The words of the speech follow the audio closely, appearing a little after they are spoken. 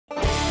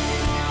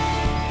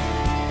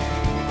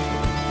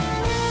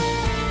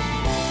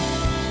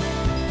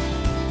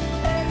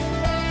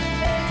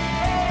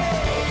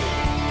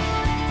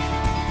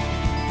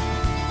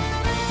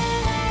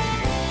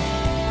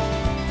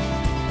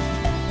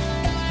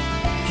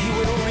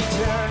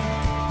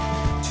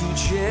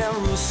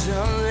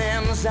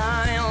Jerusalem,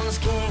 Zion's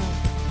King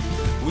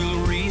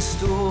will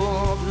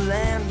restore the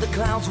land. The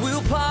clouds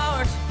will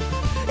part,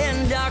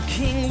 and our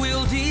King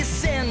will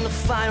descend. The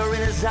fire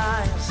in his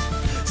eyes,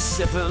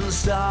 7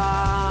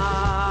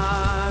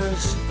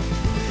 stars,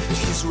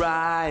 his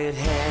right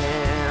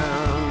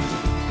hand.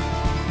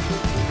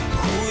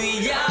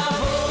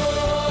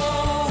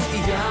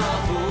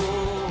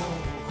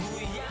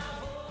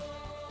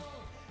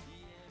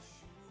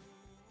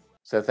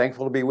 So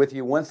thankful to be with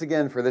you once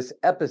again for this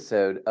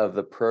episode of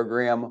the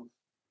program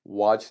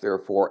Watch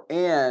Therefore,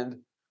 and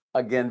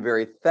again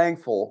very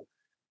thankful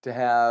to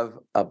have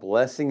a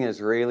Blessing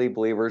Israeli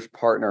Believers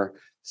partner,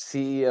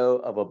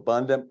 CEO of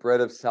Abundant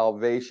Bread of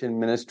Salvation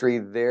Ministry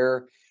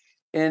there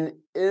in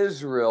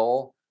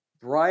Israel,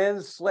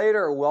 Brian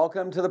Slater.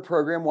 Welcome to the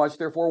program Watch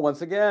Therefore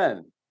once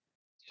again.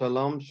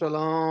 Shalom,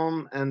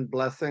 shalom, and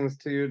blessings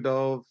to you,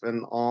 Dov,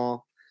 and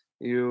all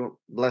you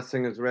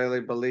Blessing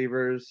Israeli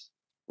Believers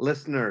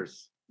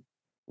listeners.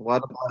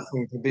 What a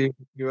blessing to be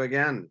with you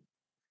again.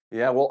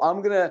 Yeah, well,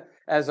 I'm going to,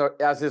 as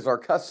is our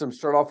custom,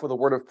 start off with a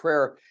word of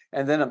prayer,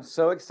 and then I'm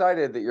so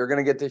excited that you're going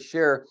to get to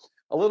share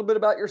a little bit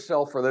about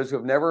yourself for those who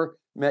have never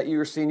met you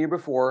or seen you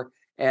before,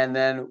 and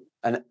then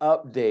an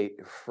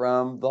update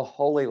from the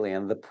Holy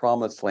Land, the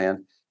Promised Land,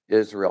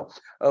 Israel.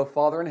 Oh,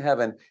 Father in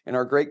heaven, and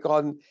our great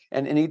God,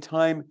 and any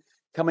time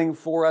coming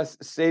for us,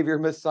 Savior,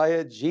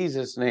 Messiah,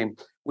 Jesus' name,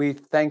 we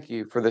thank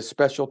you for the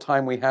special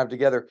time we have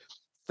together.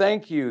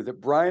 Thank you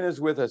that Brian is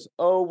with us.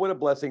 Oh, what a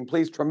blessing.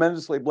 Please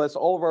tremendously bless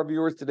all of our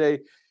viewers today.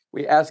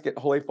 We ask it,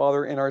 Holy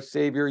Father, in our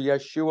Savior,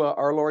 Yeshua,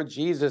 our Lord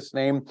Jesus'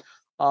 name.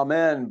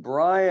 Amen.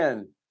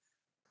 Brian,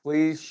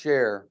 please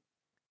share.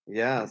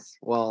 Yes.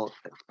 Well,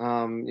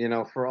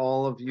 for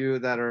all of you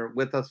that are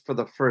with us for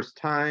the first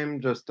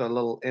time, just a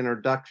little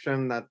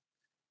introduction that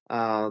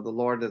the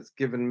Lord has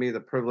given me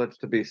the privilege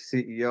to be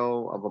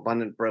CEO of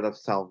Abundant Bread of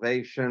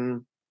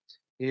Salvation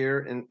here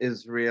in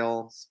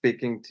Israel,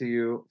 speaking to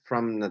you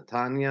from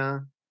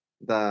Netanya,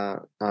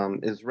 the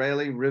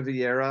Israeli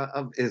Riviera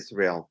of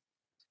Israel.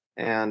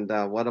 And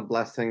what a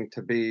blessing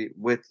to be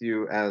with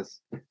you as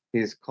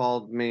he's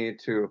called me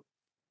to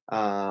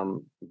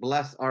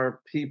bless our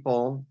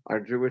people,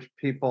 our Jewish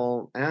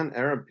people and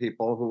Arab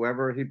people,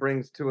 whoever he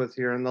brings to us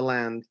here in the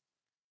land,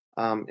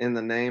 in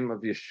the name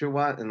of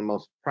Yeshua in the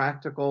most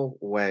practical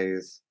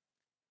ways.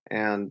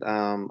 And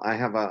I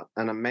have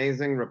an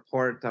amazing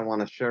report I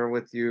want to share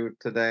with you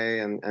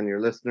today and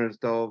your listeners,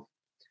 Dov,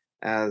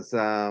 as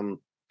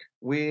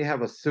we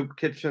have a soup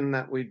kitchen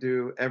that we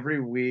do every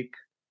week.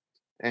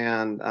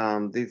 And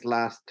these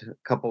last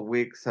couple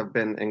weeks have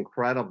been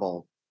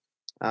incredible.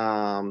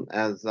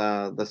 As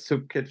the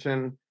soup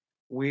kitchen,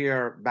 we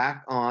are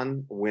back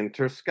on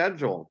winter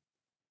schedule.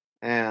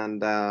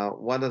 And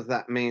what does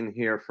that mean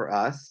here for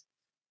us?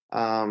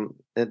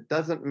 It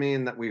doesn't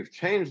mean that we've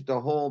changed a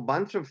whole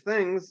bunch of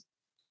things,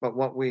 but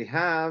what we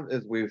have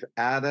is we've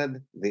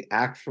added the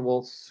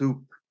actual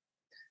soup.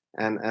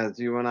 And as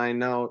you and I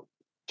know,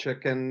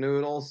 chicken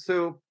noodle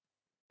soup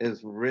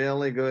is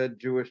really good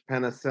Jewish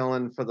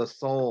penicillin for the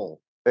soul.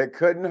 It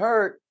couldn't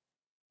hurt.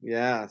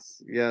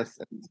 Yes. And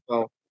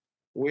so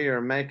we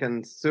are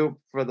making soup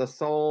for the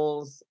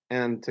souls,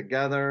 and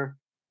together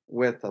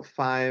with a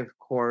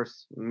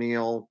 5-course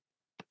meal.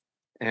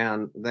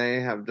 And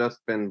they have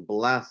just been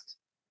blessed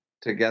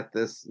to get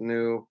this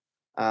new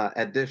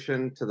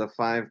addition to the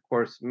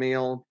 5-course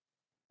meal.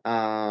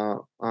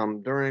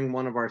 During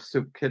one of our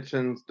soup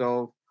kitchens,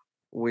 Dov,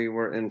 we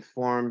were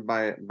informed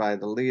by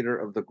the leader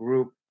of the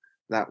group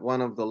that one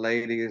of the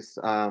ladies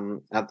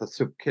at the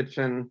soup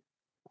kitchen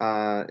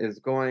is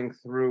going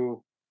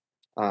through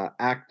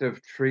active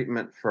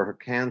treatment for her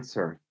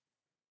cancer.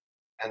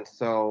 And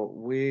so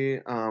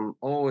we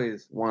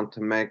always want to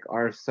make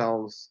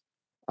ourselves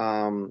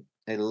a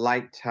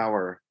light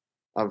tower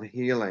of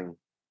healing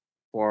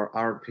for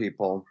our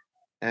people.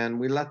 And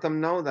we let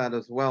them know that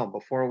as well.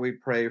 Before we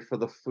pray for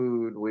the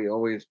food, we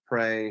always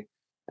pray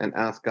and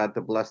ask God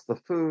to bless the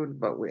food,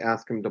 but we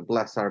ask him to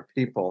bless our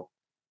people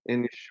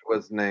in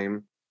Yeshua's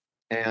name.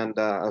 And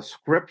a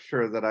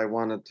scripture that I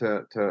wanted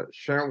to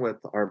share with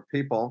our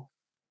people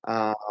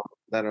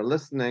that are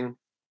listening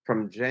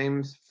from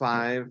James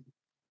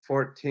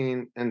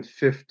 5:14 and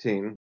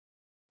 15.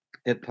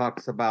 It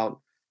talks about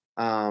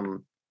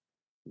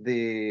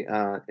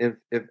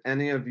if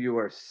any of you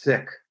are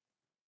sick.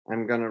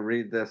 I'm going to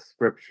read this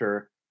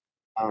scripture.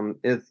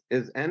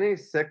 Is any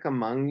sick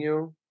among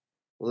you?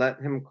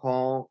 Let him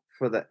call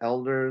for the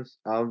elders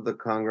of the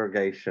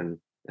congregation.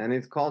 And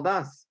he's called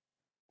us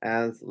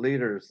as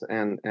leaders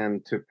and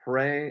to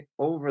pray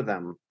over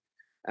them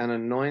and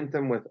anoint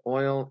them with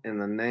oil in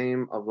the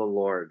name of the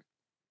Lord.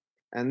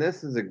 And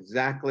this is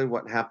exactly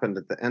what happened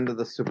at the end of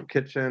the soup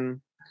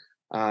kitchen.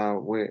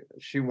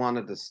 She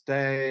wanted to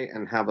stay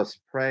and have us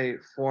pray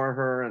for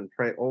her and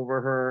pray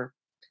over her.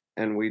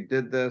 And we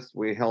did this.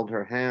 We held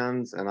her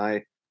hands, and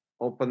I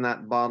opened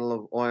that bottle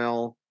of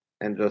oil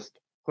and just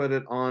put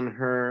it on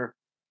her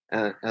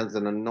as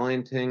an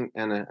anointing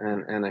and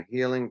a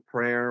healing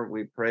prayer.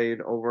 We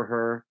prayed over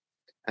her.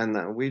 and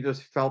then we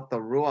just felt the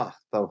Ruach,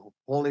 the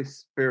Holy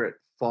Spirit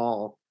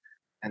fall,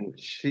 and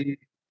she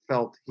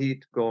felt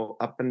heat go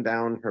up and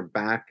down her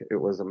back. It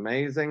was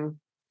amazing.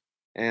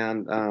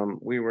 And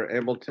we were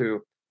able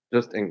to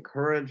just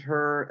encourage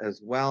her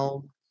as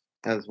well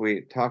as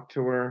we talked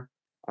to her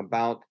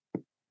about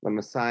the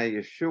Messiah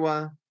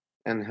Yeshua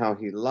and how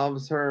he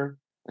loves her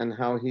and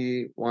how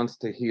he wants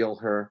to heal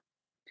her.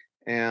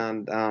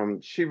 And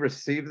she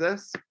received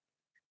this.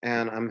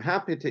 And I'm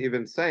happy to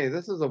even say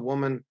this is a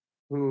woman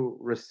who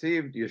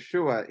received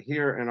Yeshua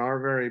here in our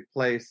very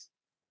place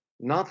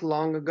not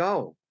long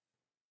ago.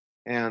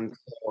 And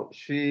so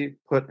she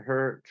put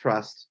her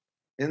trust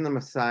in the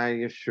Messiah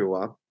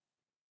Yeshua,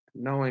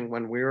 knowing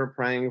when we were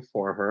praying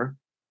for her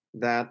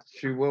that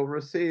she will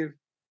receive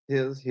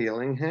his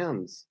healing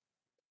hands.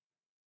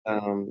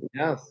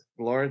 Yes,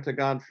 glory to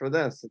God for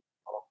this.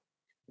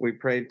 We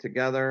prayed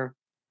together,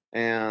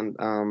 and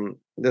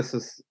this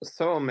is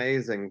so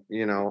amazing,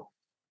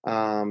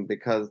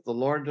 because the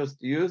Lord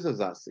just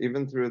uses us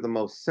even through the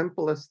most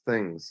simplest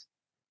things.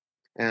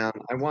 And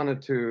I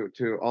wanted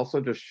to also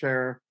just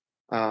share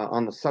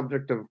on the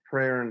subject of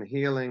prayer and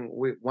healing.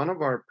 One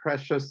of our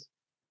precious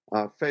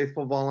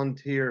faithful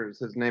volunteers,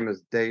 his name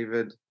is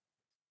David,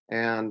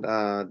 and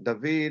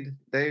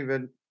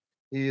David,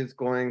 he is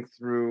going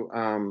through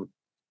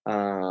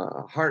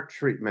heart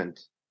treatment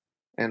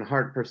and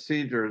heart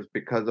procedures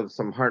because of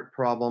some heart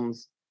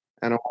problems.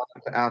 And I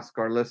wanted to ask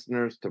our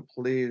listeners to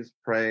please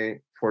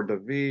pray for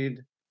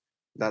David,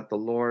 that the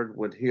Lord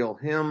would heal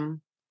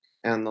him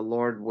and the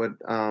Lord would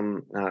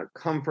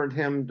comfort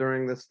him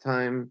during this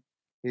time.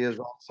 He is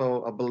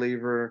also a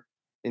believer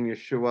in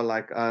Yeshua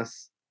like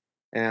us.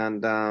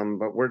 And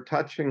but we're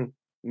touching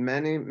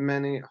many,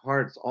 many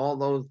hearts, all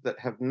those that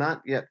have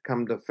not yet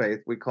come to faith.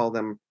 We call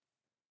them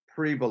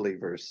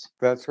pre-believers.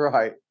 That's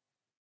right.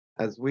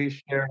 As we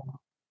share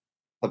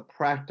the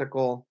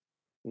practical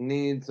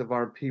needs of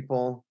our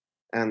people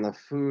and the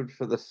food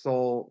for the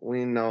soul,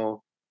 we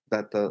know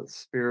that the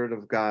Spirit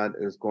of God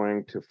is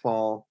going to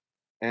fall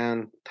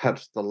and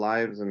touch the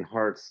lives and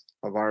hearts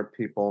of our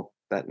people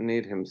that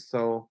need him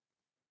so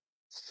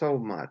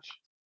much.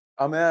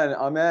 Amen.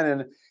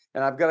 Amen.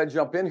 And I've got to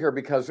jump in here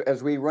because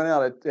as we run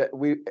out of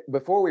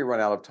before we run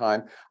out of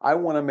time, I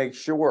want to make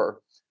sure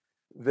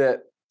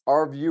that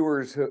our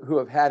viewers who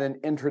have had an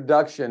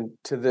introduction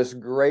to this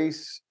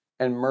grace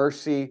and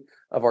mercy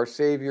of our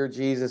Savior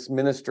Jesus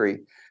ministry.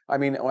 I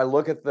mean, when I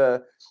look at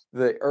the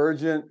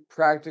urgent,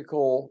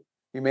 practical,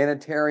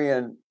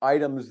 humanitarian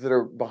items that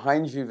are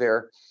behind you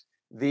there,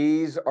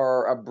 these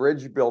are a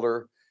bridge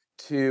builder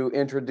to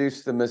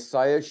introduce the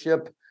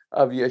Messiahship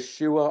of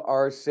Yeshua,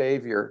 our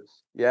Savior.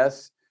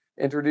 Yes,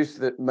 introduce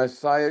the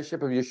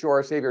Messiahship of Yeshua,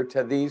 our Savior,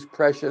 to these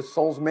precious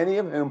souls, many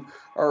of whom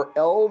are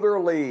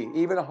elderly,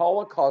 even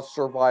Holocaust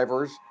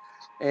survivors.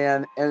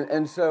 And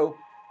so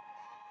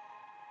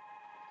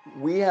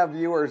we have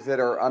viewers that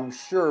are, I'm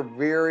sure,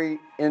 very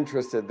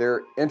interested.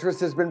 Their interest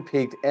has been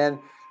piqued. And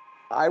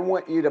I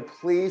want you to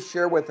please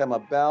share with them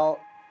about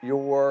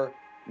your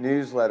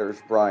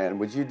newsletters, Brian.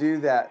 Would you do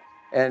that?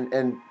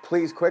 And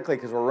please quickly,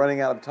 because we're running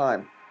out of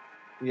time.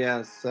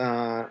 Yes,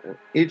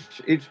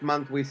 each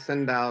month we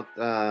send out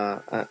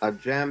a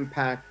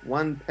jam-packed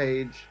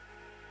one-page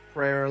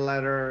prayer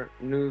letter,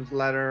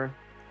 newsletter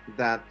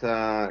that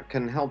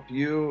can help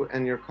you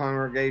and your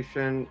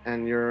congregation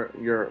and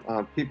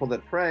your people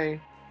that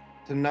pray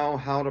to know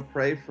how to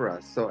pray for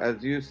us. So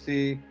as you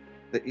see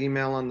the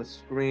email on the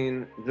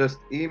screen, just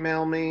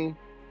email me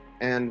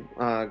and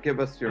give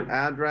us your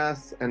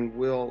address, and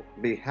we'll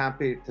be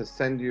happy to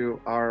send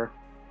you our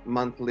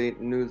monthly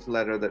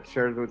newsletter that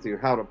shares with you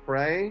how to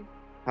pray,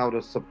 how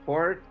to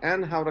support,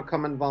 and how to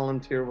come and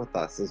volunteer with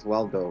us as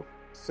well, Dov.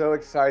 So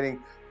exciting.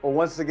 Well,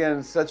 once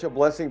again, such a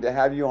blessing to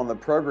have you on the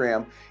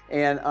program.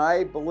 And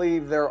I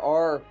believe there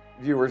are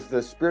viewers,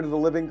 the Spirit of the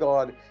living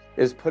God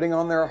is putting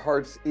on their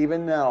hearts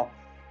even now.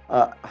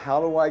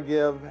 How do I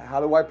give? How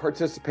do I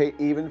participate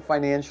even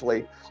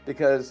financially?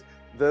 Because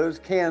those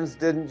cans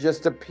didn't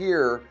just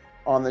appear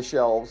on the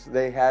shelves.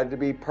 They had to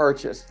be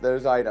purchased,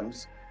 those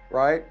items,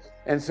 right?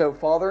 And so,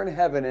 Father in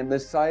heaven, in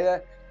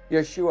Messiah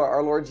Yeshua,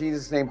 our Lord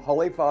Jesus' name,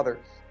 Holy Father,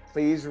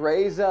 please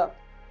raise up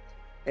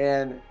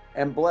and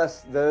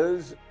bless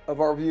those of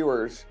our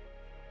viewers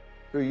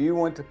who you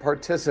want to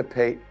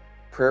participate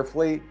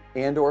prayerfully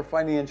and or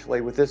financially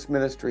with this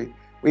ministry.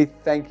 We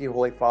thank you,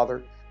 Holy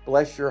Father.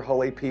 Bless your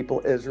holy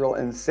people, Israel,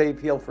 and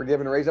save, heal,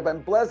 forgive, and raise up,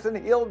 and bless and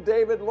heal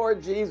David,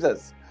 Lord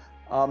Jesus.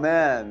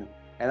 Amen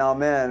and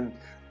amen.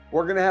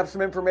 We're going to have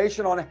some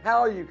information on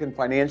how you can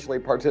financially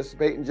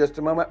participate in just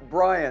a moment.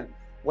 Brian,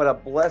 what a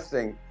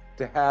blessing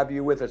to have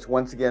you with us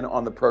once again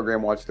on the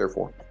program Watch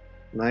Therefore.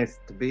 Nice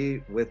to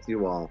be with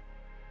you all.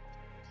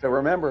 So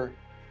remember,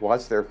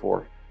 watch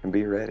therefore and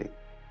be ready.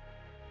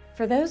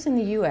 For those in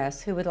the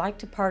U.S. who would like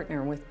to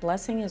partner with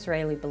Blessing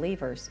Israeli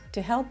Believers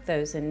to help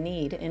those in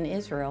need in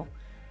Israel,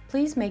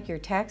 please make your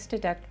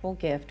tax-deductible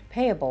gift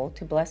payable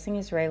to Blessing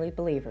Israeli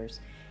Believers,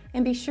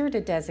 and be sure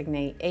to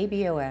designate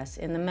ABOS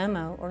in the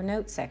memo or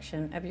note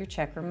section of your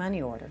check or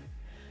money order.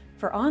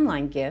 For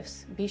online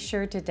gifts, be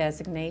sure to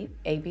designate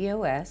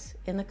ABOS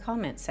in the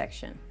comment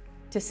section.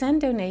 To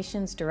send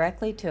donations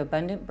directly to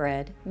Abundant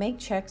Bread, make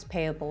checks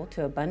payable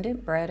to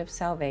Abundant Bread of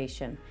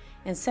Salvation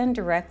and send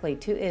directly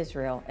to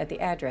Israel at the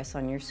address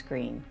on your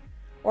screen,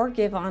 or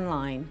give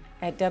online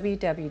at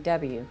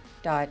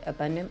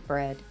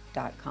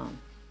www.abundantbread.com.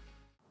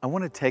 I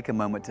want to take a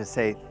moment to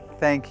say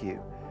thank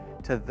you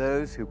to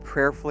those who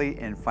prayerfully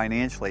and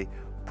financially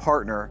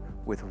partner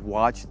with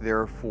Watch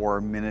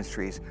Therefore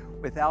Ministries.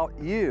 Without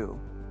you,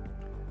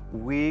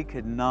 we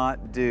could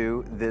not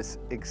do this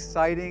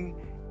exciting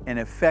and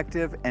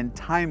effective and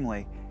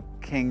timely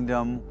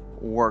kingdom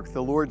work.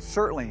 The Lord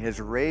certainly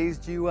has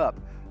raised you up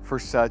for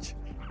such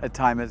a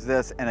time as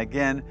this. And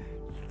again,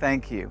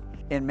 thank you.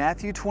 In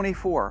Matthew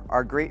 24,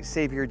 our great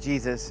Savior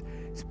Jesus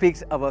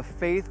speaks of a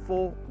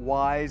faithful,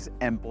 wise,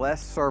 and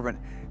blessed servant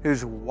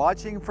who's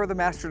watching for the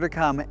Master to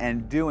come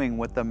and doing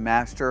what the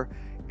Master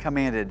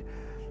commanded.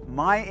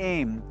 My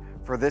aim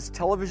for this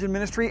television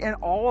ministry and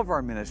all of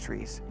our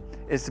ministries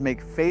is to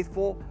make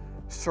faithful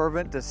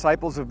servant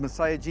disciples of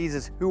Messiah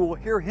Jesus who will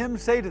hear him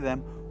say to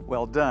them,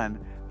 "Well done,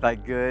 thy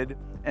good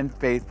and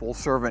faithful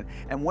servant."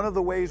 And one of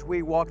the ways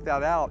we walk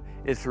that out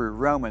is through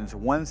Romans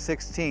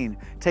 1:16,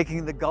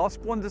 taking the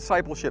gospel and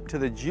discipleship to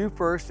the Jew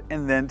first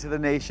and then to the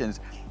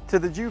nations. To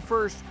the Jew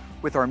first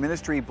with our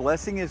ministry,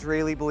 Blessing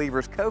Israeli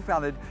Believers,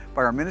 co-founded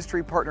by our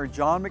ministry partner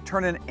John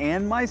McTernan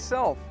and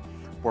myself.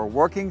 We're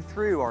working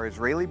through our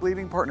Israeli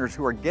believing partners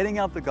who are getting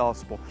out the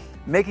gospel,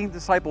 making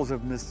disciples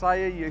of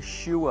Messiah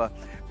Yeshua,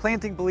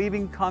 planting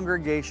believing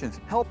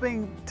congregations,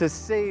 helping to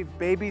save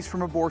babies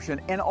from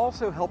abortion, and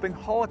also helping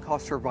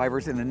Holocaust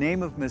survivors in the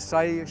name of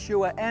Messiah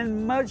Yeshua,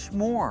 and much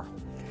more.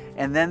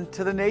 And then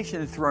to the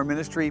nations through our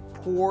ministry,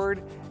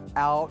 Poured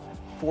Out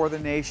for the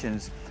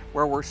Nations,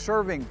 where we're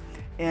serving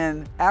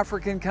in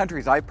African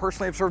countries. I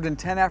personally have served in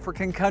 10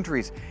 African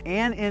countries,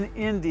 and in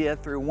India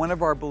through one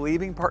of our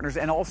believing partners,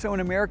 and also in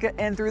America,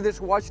 and through this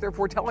Watch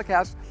Therefore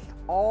telecast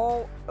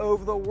all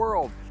over the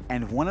world.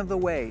 And one of the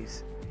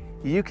ways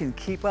you can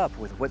keep up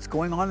with what's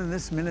going on in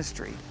this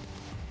ministry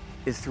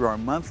is through our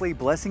monthly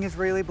Blessing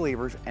Israeli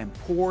Believers and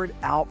Poured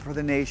Out for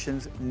the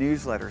Nations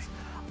newsletters.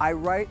 I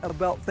write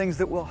about things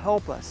that will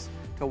help us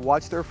to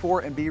watch therefore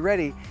and be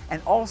ready, and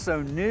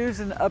also news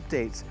and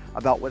updates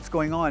about what's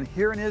going on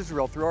here in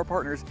Israel through our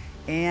partners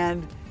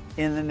and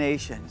in the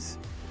nations.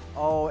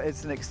 Oh,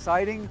 it's an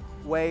exciting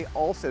way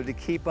also to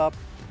keep up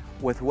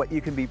with what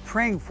you can be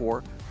praying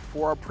for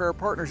our prayer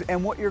partners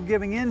and what you're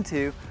giving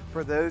into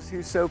for those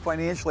who sow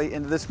financially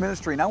into this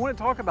ministry. And I want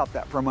to talk about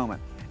that for a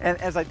moment.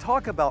 And as I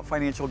talk about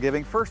financial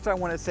giving, first I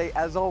want to say,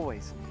 as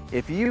always,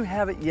 if you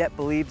haven't yet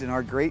believed in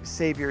our great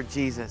Savior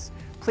Jesus,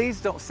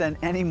 please don't send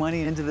any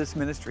money into this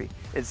ministry.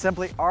 It's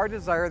simply our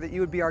desire that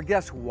you would be our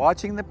guest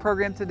watching the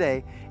program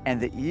today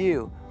and that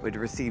you would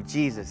receive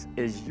Jesus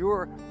as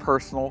your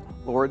personal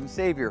Lord and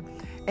Savior.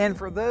 And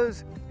for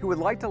those who would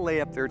like to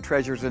lay up their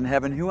treasures in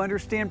heaven, who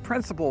understand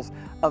principles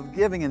of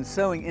giving and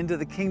sowing into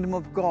the kingdom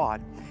of God,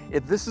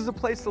 if this is a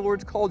place the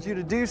Lord's called you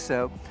to do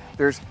so,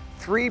 there's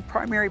 3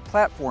 primary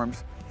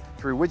platforms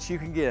through which you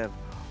can give.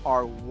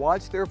 Our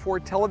Watch Therefore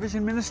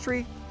television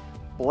ministry,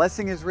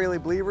 Blessing Israeli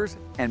Believers,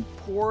 and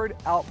Poured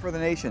Out for the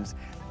Nations.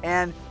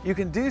 And you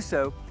can do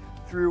so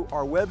through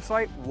our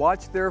website,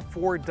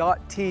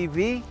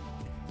 watchtherefore.tv,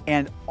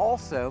 and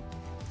also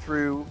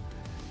through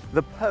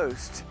the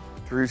post,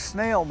 through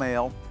snail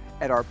mail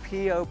at our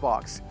P.O.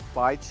 Box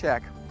by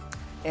check.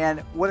 And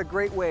what a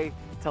great way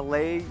to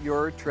lay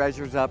your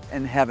treasures up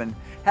in heaven.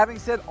 Having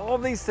said all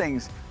these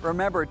things,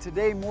 remember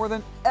today more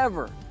than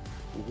ever,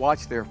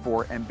 watch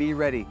therefore and be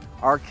ready.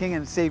 Our King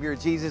and Savior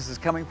Jesus is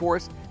coming for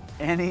us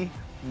any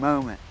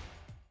moment.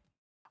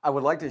 I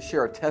would like to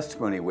share a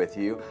testimony with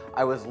you.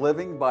 I was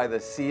living by the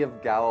Sea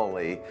of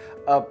Galilee,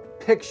 a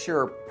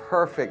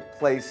picture-perfect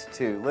place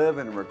to live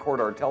and record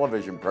our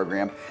television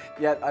program.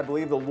 Yet I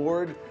believe the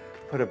Lord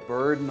put a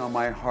burden on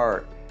my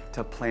heart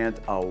to plant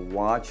a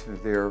Watch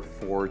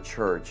Therefore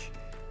church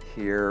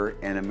here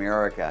in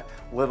America.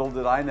 Little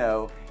did I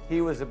know, He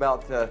was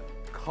about to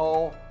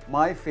call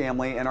my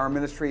family and our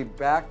ministry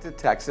back to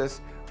Texas,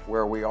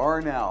 where we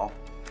are now.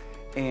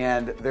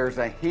 And there's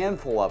a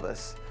handful of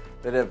us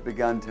that have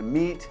begun to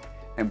meet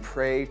and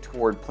pray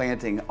toward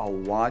planting a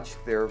Watch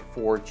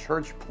Therefore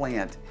church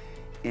plant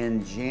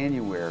in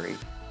January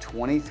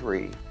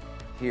 23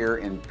 here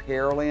in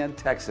Pearland,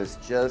 Texas,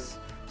 just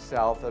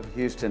south of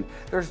Houston.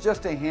 There's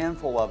just a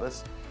handful of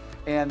us,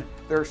 and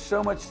there's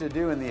so much to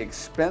do, and the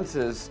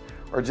expenses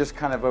are just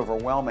kind of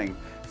overwhelming.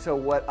 So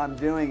what I'm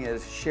doing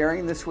is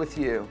sharing this with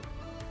you.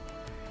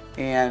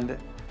 And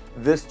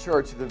this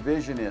church, the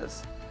vision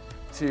is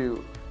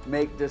to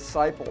make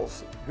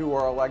disciples who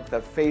are like the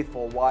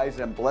faithful, wise,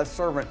 and blessed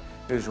servant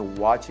who's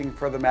watching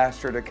for the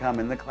Master to come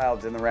in the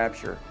clouds in the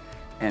rapture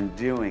and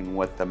doing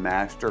what the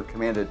Master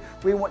commanded.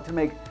 We want to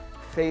make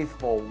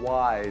faithful,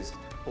 wise,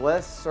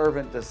 blessed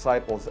servant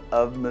disciples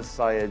of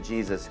Messiah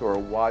Jesus who are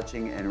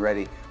watching and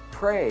ready.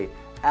 Pray,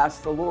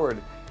 ask the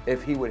Lord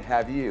if He would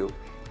have you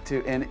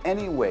to, in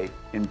any way,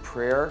 in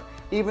prayer,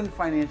 even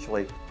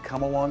financially,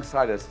 come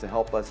alongside us to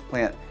help us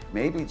plant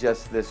maybe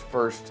just this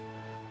first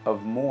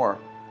of more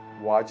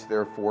Watch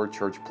Therefore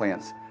church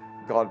plants.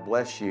 God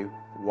bless you.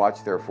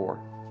 Watch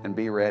Therefore and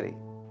be ready.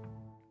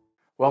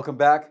 Welcome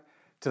back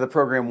to the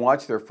program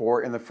Watch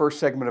Therefore. In the first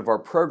segment of our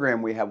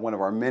program, we have one of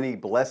our many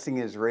Blessing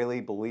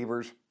Israeli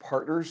Believers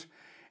partners.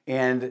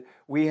 And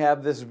we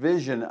have this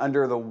vision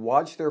under the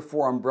Watch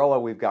Therefore umbrella.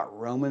 We've got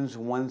Romans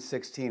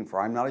 1:16,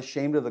 for I'm not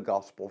ashamed of the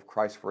gospel of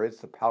Christ, for it's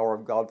the power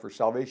of God for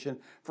salvation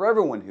for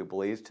everyone who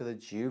believes, to the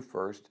Jew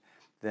first,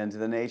 then to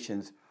the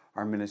nations.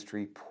 Our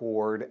ministry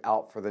poured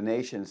out for the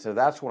nations. So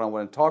that's what I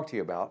want to talk to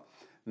you about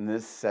in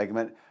this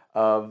segment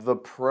of the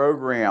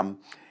program.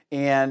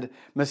 And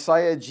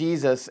Messiah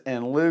Jesus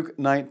in Luke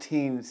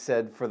 19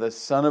 said, for the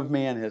Son of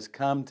Man has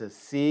come to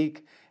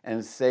seek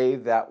and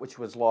save that which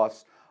was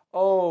lost.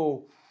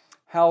 Oh,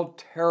 how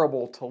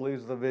terrible to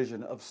lose the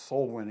vision of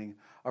soul winning,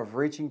 of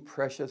reaching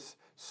precious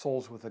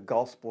souls with the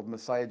gospel of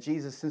Messiah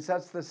Jesus, since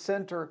that's the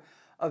center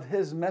of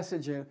his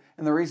message and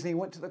the reason he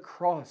went to the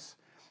cross.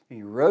 And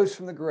he rose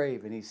from the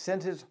grave and he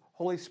sent his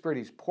Holy Spirit.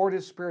 He's poured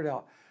his Spirit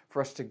out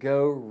for us to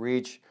go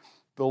reach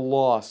the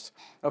lost.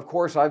 Of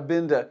course, I've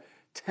been to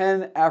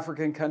 10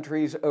 African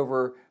countries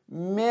over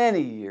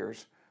many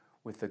years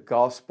with the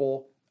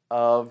gospel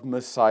of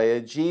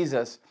Messiah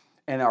Jesus.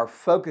 And our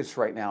focus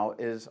right now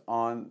is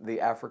on the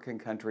African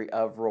country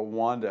of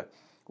Rwanda.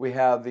 We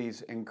have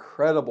these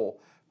incredible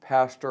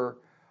pastor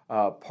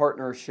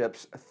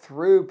partnerships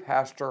through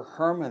Pastor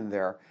Herman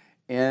there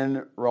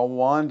in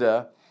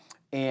Rwanda.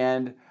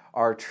 And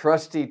our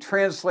trusty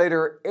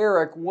translator,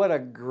 Eric, what a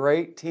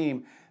great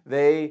team.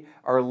 They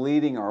are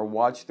leading our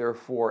Watch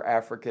Therefore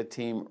Africa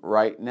team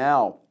right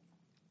now.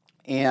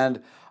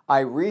 And I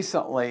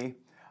recently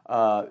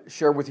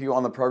shared with you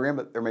on the program,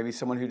 but there may be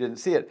someone who didn't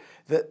see it,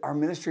 that our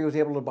ministry was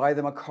able to buy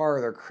them a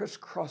car. They're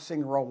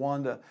crisscrossing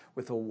Rwanda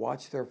with a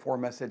Watch Therefore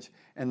message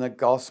and the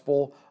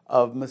gospel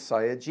of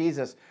Messiah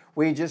Jesus.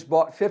 We just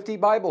bought 50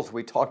 Bibles.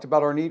 We talked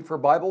about our need for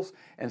Bibles,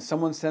 and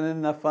someone sent in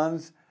enough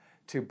funds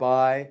to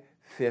buy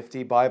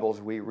 50 Bibles.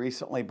 We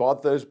recently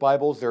bought those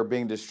Bibles. They're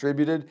being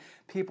distributed.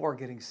 People are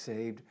getting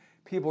saved.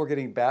 People are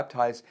getting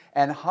baptized.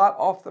 And hot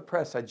off the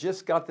press, I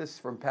just got this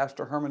from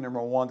Pastor Herman in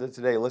Rwanda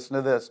today. Listen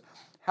to this.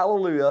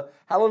 Hallelujah,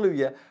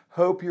 hallelujah.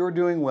 Hope you're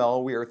doing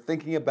well. We are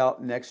thinking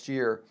about next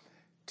year,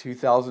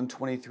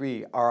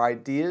 2023. Our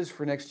ideas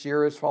for next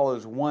year as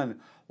follows. 1,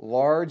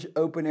 large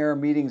open-air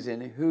meetings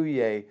in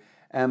Huye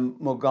and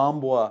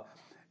Mugambwa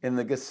in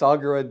the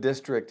Gisagara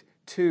district.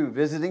 2,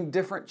 visiting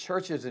different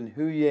churches in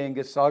Huye and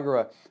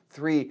Gisagara.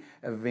 3,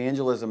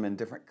 evangelism in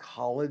different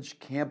college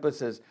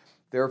campuses.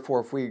 Therefore,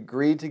 if we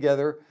agree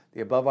together,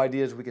 the above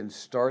ideas, we can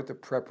start the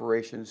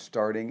preparation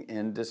starting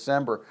in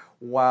December.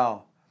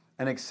 Wow.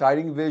 An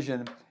exciting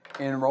vision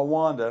in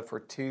Rwanda for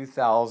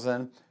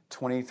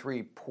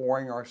 2023,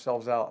 pouring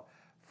ourselves out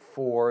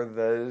for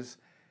those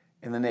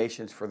in the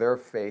nations, for their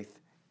faith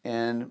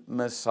in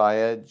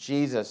Messiah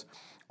Jesus.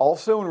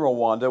 Also in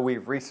Rwanda,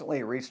 we've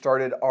recently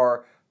restarted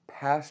our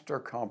pastor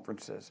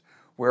conferences,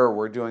 where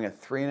we're doing a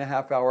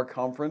 3.5-hour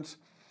conference.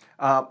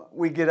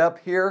 We get up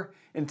here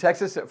in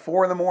Texas at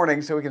 4 in the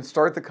morning so we can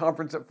start the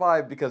conference at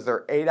 5 because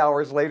they're 8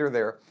 hours later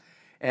there.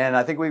 And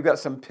I think we've got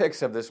some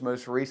pics of this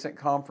most recent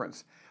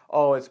conference.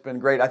 Oh, it's been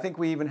great. I think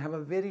we even have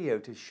a video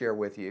to share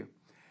with you,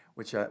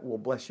 which will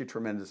bless you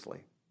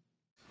tremendously.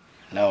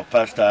 Now,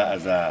 pastor,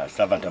 as a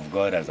servant of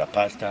God, as a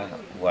pastor,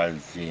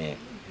 was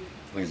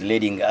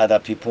leading other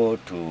people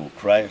to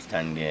Christ,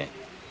 and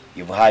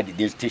you've heard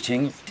these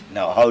teachings.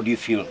 Now, how do you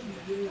feel,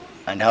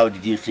 and how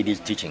did you see these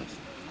teachings?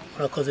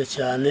 Murakoze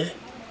cyane.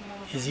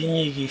 Izi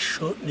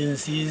nyigisho ni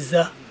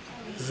nziza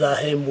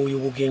zahembuye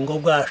ubugingo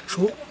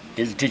bwacu.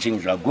 These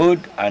teachings are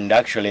good, and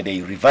actually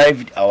they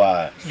revived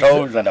our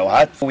souls and our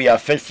hearts. We are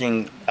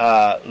facing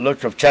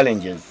lots of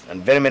challenges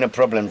and very many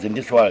problems in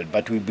this world,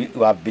 but we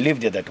have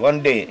believed that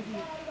one day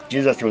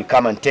Jesus will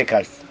come and take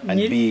us and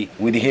be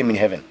with him in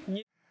heaven.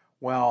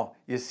 Well,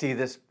 you see,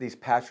 these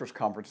pastors'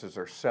 conferences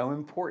are so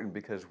important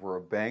because we're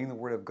obeying the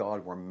Word of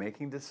God. We're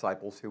making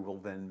disciples who will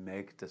then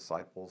make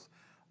disciples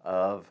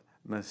of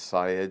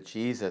Messiah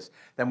Jesus.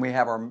 Then we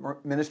have our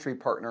ministry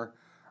partner,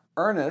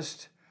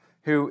 Ernest,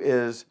 who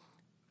is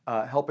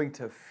helping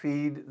to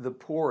feed the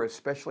poor,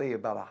 especially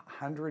about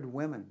 100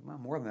 women, well,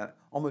 more than that,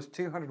 almost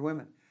 200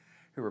 women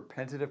who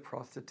repented of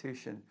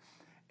prostitution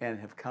and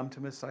have come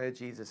to Messiah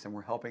Jesus, and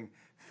we're helping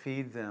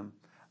feed them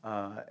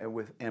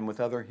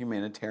with other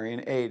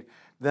humanitarian aid.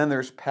 Then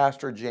there's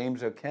Pastor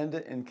James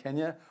Okenda in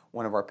Kenya,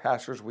 one of our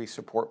pastors we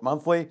support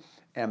monthly,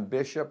 and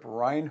Bishop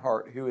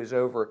Reinhardt, who is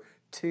over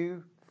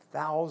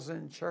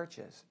 2,000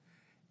 churches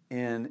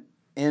in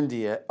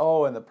India.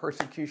 Oh, and the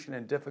persecution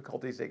and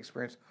difficulties they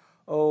experience.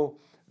 Oh,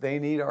 they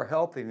need our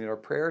help, they need our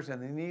prayers,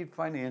 and they need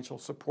financial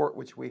support,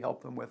 which we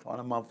help them with on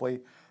a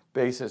monthly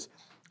basis.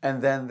 And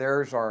then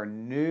there's our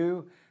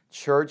new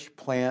church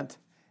plant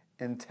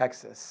in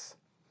Texas,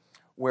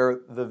 where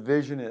the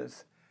vision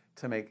is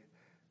to make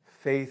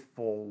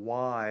faithful,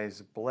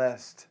 wise,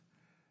 blessed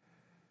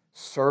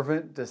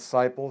servant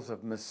disciples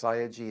of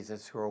Messiah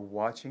Jesus who are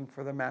watching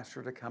for the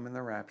Master to come in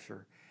the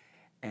rapture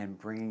and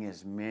bringing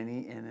as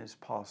many in as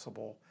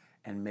possible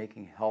and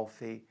making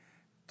healthy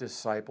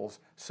disciples.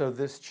 So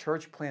this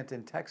church plant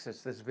in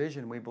Texas, this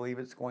vision, we believe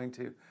it's going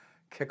to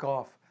kick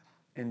off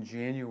in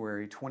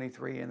January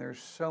 23, and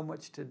there's so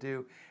much to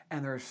do,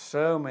 and there's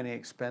so many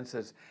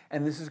expenses,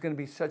 and this is going to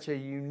be such a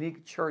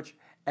unique church,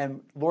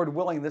 and Lord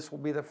willing, this will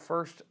be the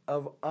first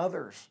of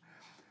others.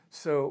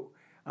 So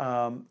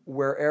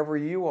wherever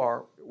you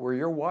are, where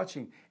you're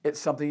watching, it's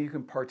something you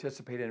can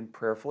participate in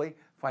prayerfully,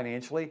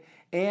 financially,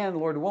 and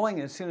Lord willing,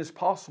 as soon as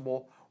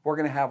possible, we're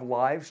going to have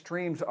live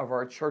streams of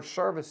our church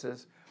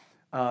services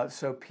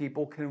so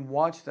people can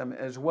watch them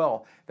as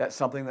well. That's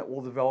something that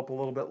we'll develop a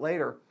little bit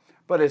later,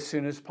 but as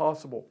soon as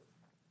possible.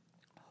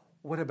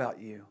 What about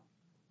you?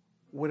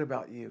 What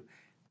about you?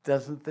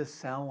 Doesn't this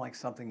sound like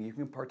something you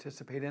can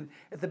participate in?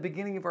 At the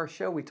beginning of our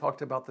show, we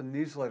talked about the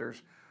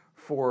newsletters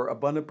for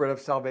Abundant Bread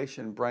of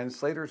Salvation, Brian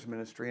Slater's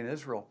ministry in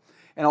Israel.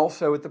 And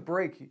also at the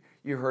break,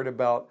 you heard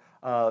about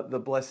the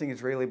Blessing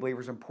Israeli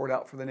Believers and Poured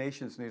Out for the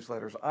Nations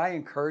newsletters. I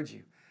encourage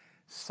you,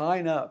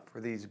 sign up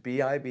for these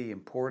BIB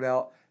and Poured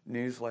Out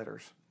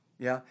newsletters.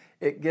 Yeah,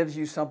 it gives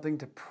you something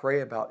to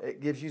pray about. It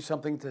gives you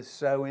something to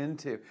sow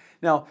into.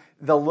 Now,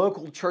 the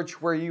local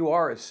church where you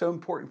are is so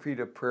important for you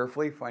to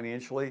prayerfully,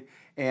 financially,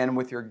 and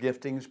with your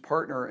giftings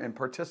partner and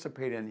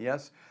participate in,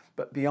 yes?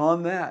 But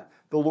beyond that,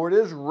 the Lord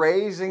is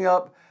raising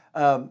up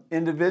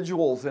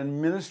individuals and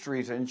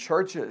ministries and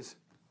churches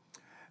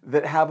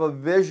that have a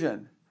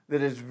vision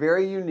that is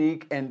very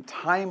unique and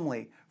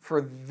timely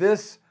for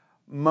this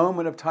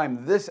moment of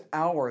time, this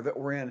hour that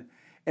we're in.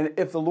 And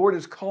if the Lord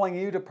is calling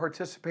you to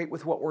participate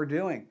with what we're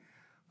doing,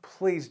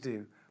 please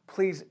do.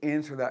 Please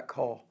answer that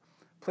call.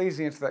 Please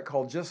answer that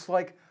call. Just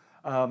like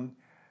the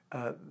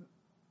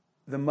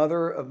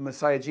mother of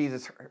Messiah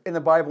Jesus. In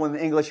the Bible, in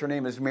the English, her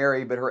name is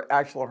Mary, but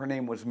her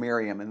name was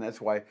Miriam, and that's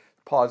why,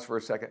 pause for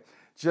a second.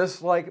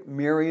 Just like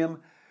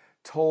Miriam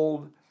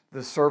told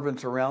the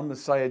servants around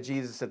Messiah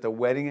Jesus at the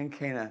wedding in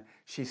Cana,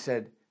 she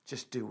said,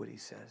 just do what he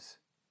says.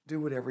 Do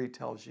whatever he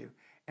tells you.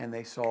 And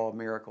they saw a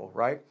miracle,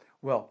 right?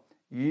 Well,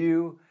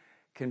 you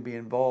can be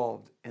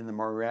involved in the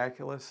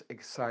miraculous,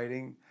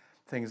 exciting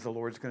things the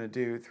Lord's going to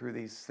do through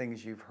these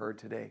things you've heard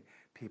today.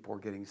 People are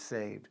getting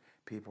saved.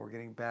 People are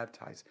getting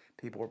baptized.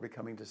 People are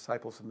becoming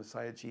disciples of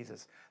Messiah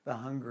Jesus. The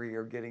hungry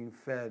are getting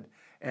fed,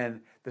 and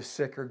the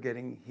sick are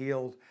getting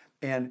healed.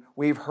 And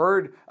we've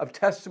heard of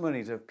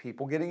testimonies of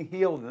people getting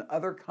healed and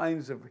other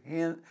kinds of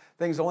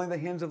things only the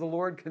hands of the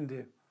Lord can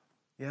do.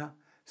 Yeah?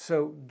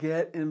 So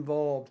get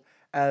involved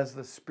as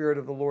the Spirit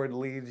of the Lord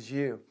leads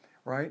you,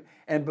 right?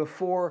 And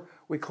before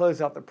we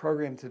close out the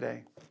program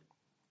today,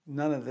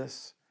 none of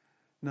this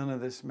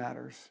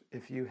matters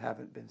if you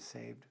haven't been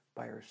saved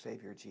by our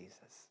Savior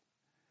Jesus.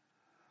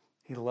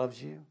 He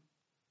loves you.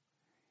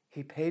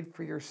 He paid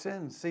for your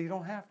sins, so you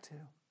don't have to.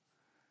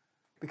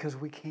 Because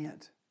we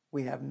can't.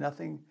 We have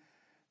nothing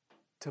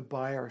to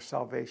buy our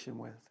salvation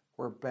with.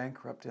 We're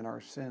bankrupt in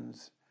our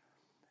sins.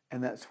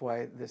 And that's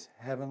why this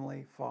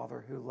heavenly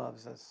Father who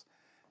loves us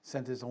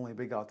sent his only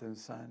begotten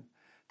Son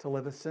to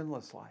live a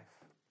sinless life.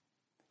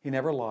 He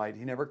never lied.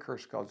 He never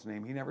cursed God's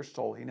name. He never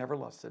stole. He never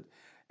lusted.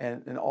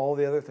 And all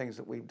the other things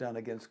that we've done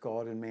against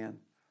God and man.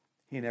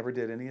 He never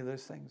did any of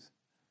those things.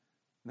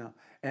 No.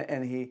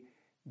 And he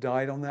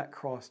died on that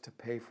cross to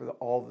pay for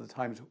all the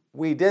times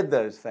we did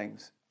those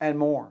things and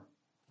more.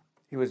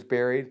 He was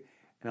buried,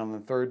 and on the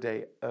third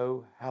day,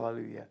 oh,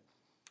 hallelujah,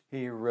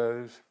 he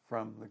rose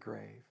from the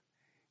grave.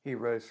 He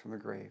rose from the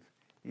grave.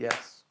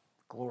 Yes,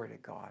 glory to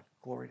God,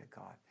 glory to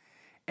God.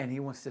 And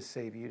he wants to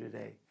save you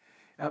today.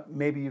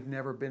 Maybe you've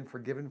never been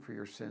forgiven for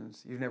your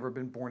sins. You've never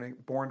been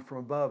born from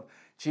above.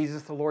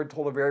 Jesus the Lord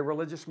told a very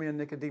religious man,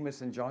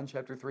 Nicodemus, in John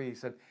chapter 3, he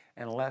said,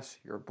 unless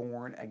you're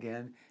born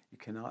again, you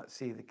cannot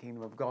see the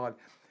kingdom of God.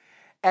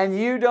 And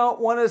you don't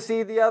want to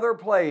see the other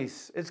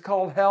place. It's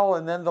called hell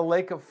and then the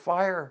lake of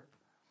fire.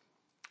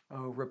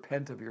 Oh,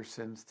 repent of your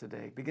sins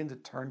today. Begin to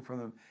turn from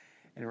them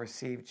and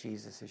receive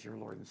Jesus as your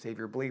Lord and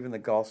Savior. Believe in the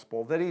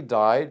gospel that he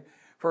died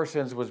for our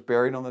sins, was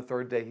buried on the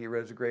third day. He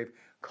rose the grave.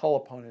 Call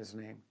upon his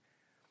name.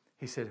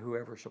 He said,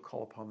 whoever shall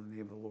call upon the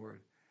name of the Lord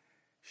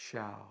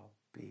shall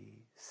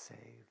be saved.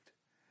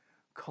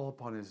 Call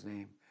upon his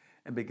name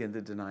and begin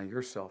to deny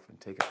yourself and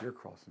take up your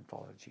cross and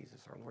follow Jesus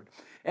our Lord.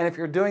 And if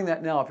you're doing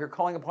that now, if you're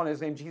calling upon his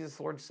name, Jesus,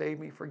 Lord, save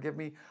me, forgive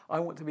me. I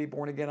want to be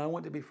born again. I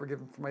want to be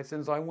forgiven for my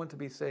sins. I want to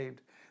be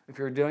saved. If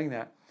you're doing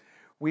that,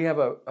 we have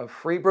a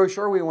free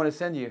brochure we want to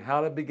send you,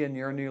 How to Begin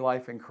Your New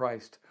Life in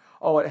Christ.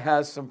 Oh, it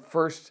has some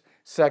first,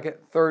 second,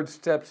 third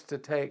steps to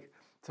take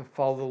to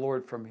follow the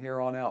Lord from here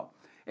on out.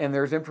 And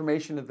there's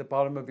information at the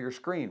bottom of your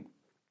screen.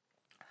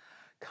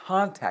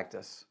 Contact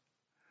us.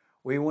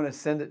 We want to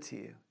send it to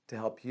you to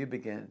help you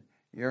begin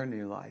your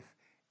new life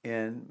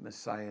in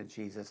Messiah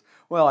Jesus.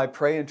 Well, I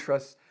pray and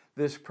trust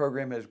this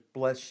program has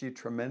blessed you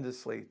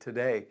tremendously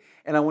today.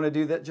 And I want to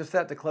do that, just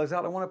that to close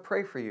out. I want to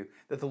pray for you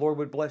that the Lord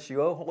would bless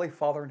you. Oh, Holy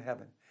Father in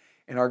heaven,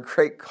 in our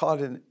great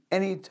God, in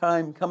any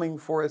time coming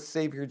for us,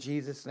 Savior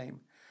Jesus' name,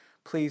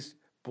 please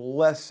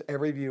bless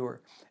every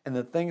viewer and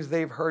the things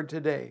they've heard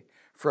today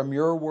from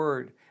your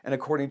word and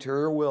according to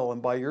your will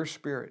and by your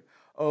Spirit.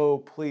 Oh,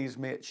 please,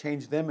 may it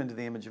change them into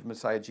the image of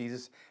Messiah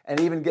Jesus and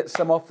even get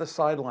some off the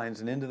sidelines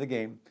and into the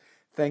game.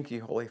 Thank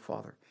you, Holy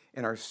Father.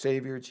 In our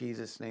Savior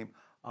Jesus' name,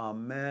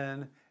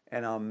 amen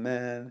and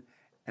amen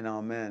and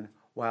amen.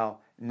 Wow,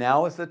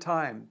 now is the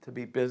time to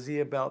be busy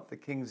about the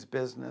King's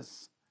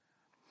business,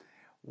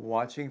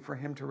 watching for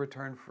Him to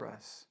return for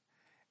us,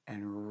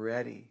 and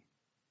ready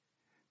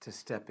to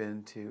step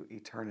into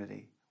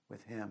eternity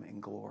with Him in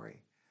glory.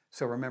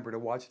 So remember to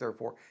watch,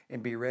 therefore,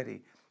 and be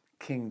ready.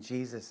 King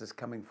Jesus is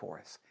coming for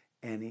us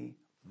any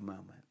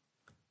moment.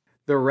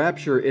 The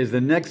rapture is the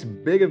next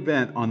big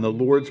event on the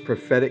Lord's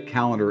prophetic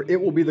calendar.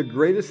 It will be the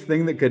greatest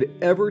thing that could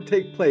ever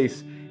take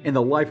place in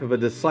the life of a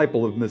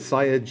disciple of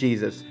Messiah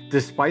Jesus.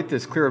 Despite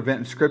this clear event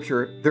in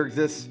Scripture, there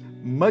exists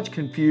much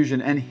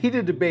confusion and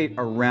heated debate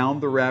around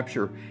the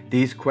rapture.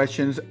 These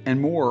questions and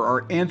more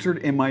are answered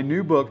in my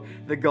new book,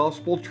 The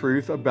Gospel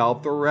Truth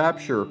About the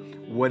Rapture.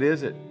 What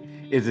is it?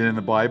 Is it in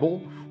the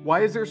Bible?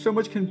 Why is there so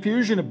much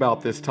confusion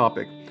about this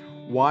topic?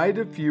 Why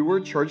do fewer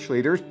church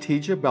leaders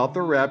teach about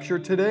the rapture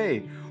today?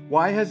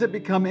 Why has it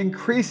become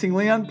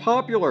increasingly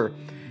unpopular?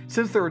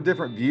 Since there are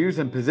different views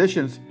and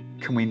positions,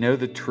 can we know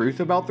the truth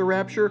about the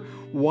rapture?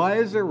 Why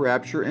is the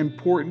rapture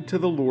important to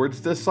the Lord's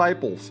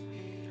disciples?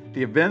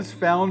 The events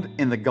found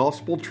in the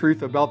gospel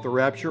truth about the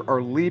rapture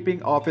are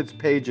leaping off its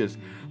pages.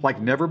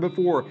 Like never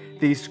before,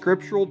 these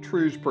scriptural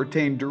truths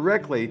pertain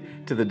directly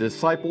to the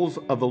disciples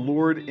of the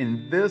Lord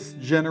in this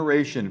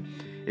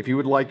generation. If you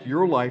would like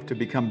your life to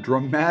become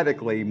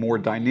dramatically more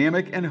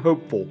dynamic and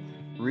hopeful,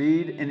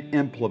 read and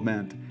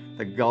implement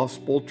the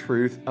gospel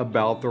truth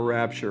about the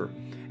rapture.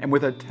 And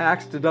with a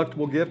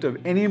tax-deductible gift of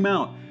any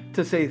amount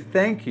to say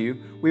thank you,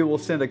 we will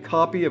send a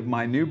copy of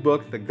my new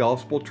book, The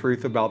Gospel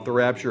Truth About the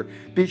Rapture.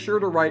 Be sure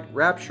to write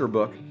Rapture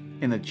Book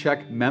in the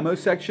check memo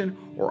section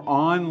or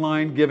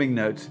online giving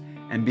notes,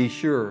 and be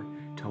sure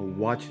to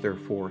watch,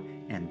 therefore,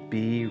 and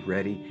be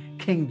ready.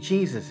 King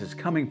Jesus is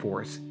coming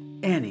for us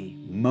any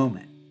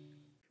moment.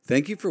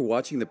 Thank you for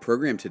watching the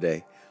program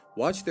today.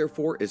 Watch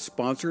Therefore is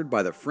sponsored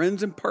by the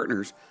friends and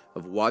partners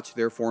of Watch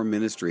Therefore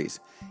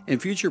Ministries. In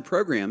future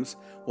programs,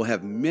 we'll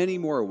have many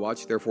more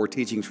Watch Therefore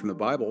teachings from the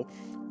Bible,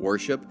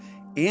 worship,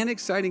 and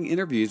exciting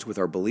interviews with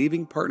our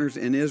believing partners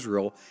in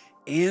Israel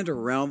and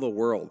around the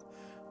world.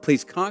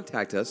 Please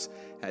contact us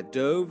at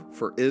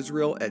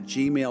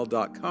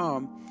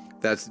doveforisrael@gmail.com.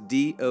 That's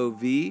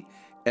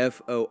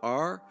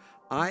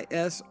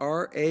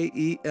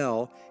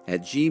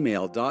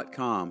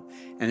DOVFORISRAEL@gmail.com.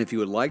 And if you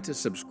would like to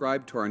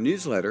subscribe to our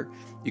newsletter,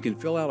 you can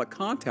fill out a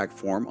contact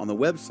form on the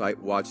website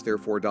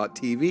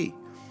watchtherefore.tv.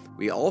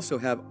 We also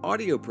have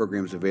audio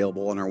programs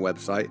available on our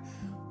website,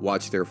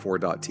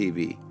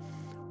 watchtherefore.tv.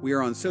 We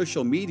are on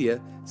social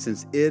media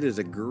since it is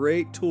a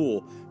great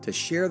tool to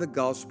share the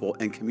gospel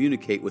and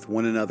communicate with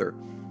one another.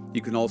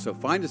 You can also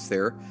find us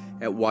there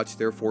at Watch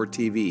Therefore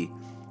TV.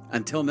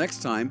 Until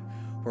next time,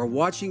 we're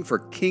watching for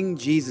King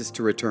Jesus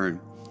to return.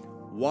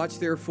 Watch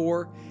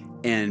therefore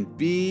and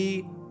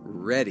be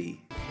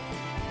ready.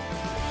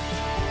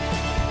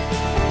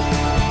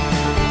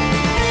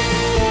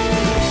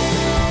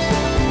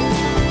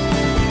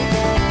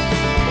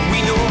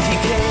 We know He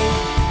came,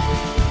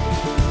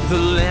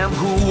 the Lamb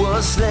who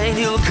was slain,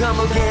 He'll come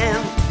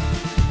again,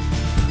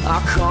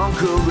 our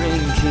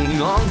conquering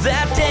King on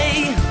that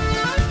day.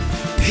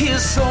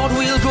 His sword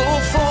will go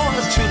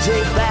forth to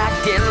take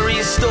back and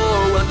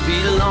restore what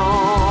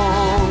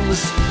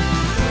belongs.